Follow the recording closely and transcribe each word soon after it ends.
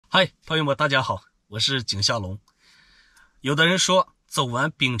嗨，朋友们，大家好，我是景向龙。有的人说，走完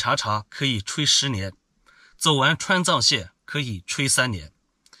丙察察可以吹10年，走完川藏线可以吹3年。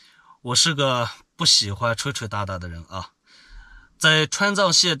我是个不喜欢吹吹打打的人啊。在川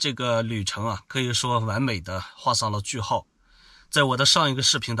藏线这个旅程啊，可以说完美的画上了句号。在我的上一个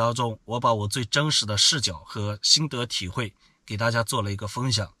视频当中，我把我最真实的视角和心得体会给大家做了一个分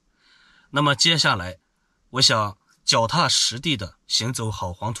享。那么接下来，我想脚踏实地的行走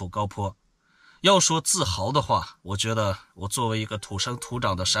好黄土高坡。要说自豪的话，我觉得我作为一个土生土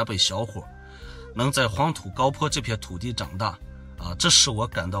长的陕北小伙，能在黄土高坡这片土地长大啊，这是我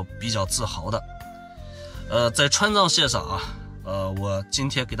感到比较自豪的。在川藏线上啊，我今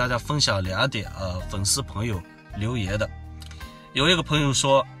天给大家分享2点粉丝朋友留言的。有一个朋友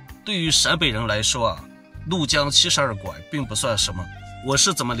说，对于陕北人来说啊，怒江72拐并不算什么。我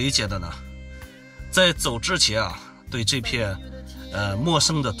是怎么理解的呢？在走之前啊，对这片陌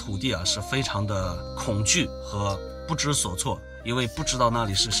生的土地啊是非常的恐惧和不知所措，因为不知道那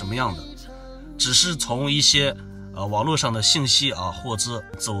里是什么样的，只是从一些网络上的信息啊获知，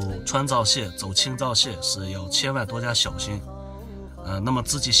走川藏线走青藏线是要千万多加小心，那么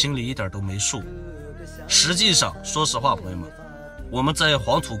自己心里一点都没数。实际上说实话，朋友们，我们在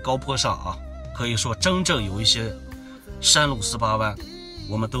黄土高坡上啊，可以说真正有一些山路18弯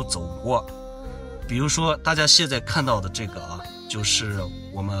我们都走过。比如说大家现在看到的这个啊，就是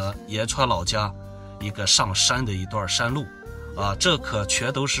我们延川老家一个上山的一段山路啊，这可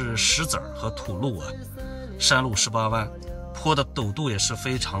全都是石子和土路啊，山路18弯，坡的陡度也是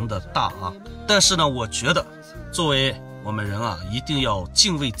非常的大啊。但是呢，我觉得作为我们人啊，一定要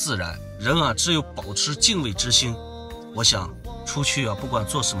敬畏自然，人啊只有保持敬畏之心，我想出去啊不管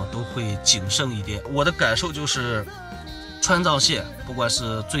做什么都会谨慎一点。我的感受就是川藏线不管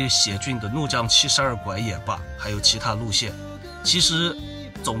是最险峻的怒江72拐也罢，还有其他路线，其实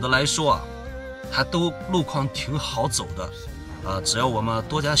总的来说啊，还都路况挺好走的只要我们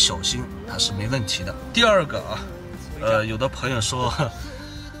多加小心，还是没问题的。第二个啊，有的朋友说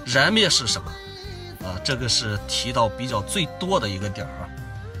燃面是什么这个是提到比较最多的一个点啊。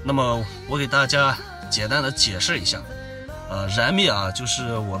那么我给大家简单的解释一下，燃面啊，就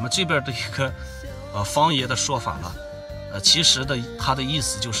是我们这边的一个方言的说法了。其实它的意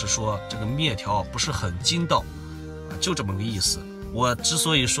思就是说这个面条不是很筋道就这么个意思。我之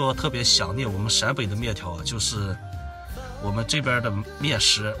所以说特别想念我们陕北的面条啊，就是我们这边的面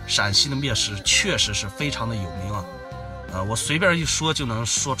食，陕西的面食确实是非常的有名我随便一说就能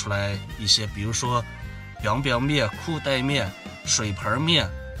说出来一些，比如说biang biang面、裤带面、水盆面，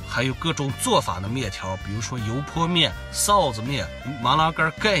还有各种做法的面条，比如说油泼面、臊子面、麻辣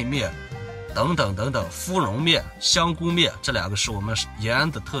干盖面等等等等，芙蓉面、香菇面，这2个是我们延安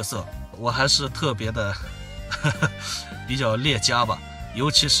的特色。我还是特别的比较恋家吧，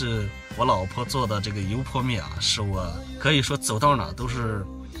尤其是我老婆做的这个油泼面啊，是我可以说走到哪都是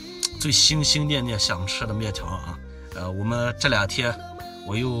最心心念念想吃的面条啊。我们这2天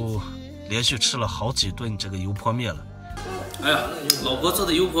我又连续吃了好几顿这个油泼面了。哎呀，老婆做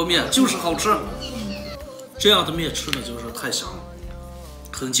的油泼面就是好吃，这样的面吃的就是太香了，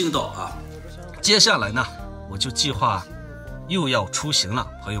很劲道啊。接下来呢，我就计划又要出行了，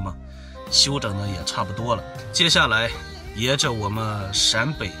朋友们，休整呢也差不多了。接下来沿着我们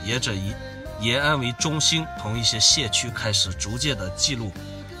陕北，沿着以延安为中心，从一些县区开始逐渐的记录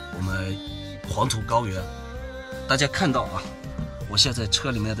我们黄土高原。大家看到啊，我现在车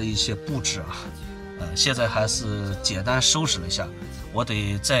里面的一些布置啊，现在还是简单收拾了一下，我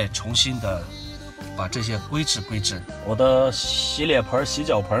得再重新的把这些归置。我的洗脸盆、洗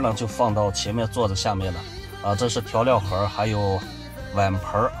脚盆呢，就放到前面座子下面了这是调料盒，还有碗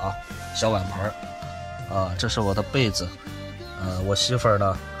盆小碗盆这是我的被子我媳妇儿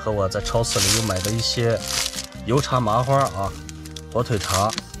呢和我在超市里又买的一些油茶、麻花火腿肠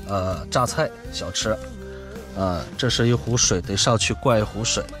榨菜小吃这是一壶水，得上去灌一壶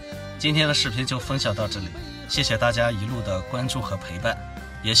水。今天的视频就分享到这里，谢谢大家一路的关注和陪伴，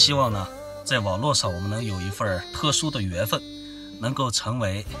也希望呢在网络上我们能有一份特殊的缘分，能够成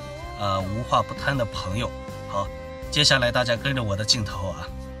为无话不谈的朋友。好，接下来大家跟着我的镜头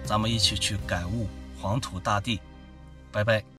咱们一起去感悟黄土大地。拜拜。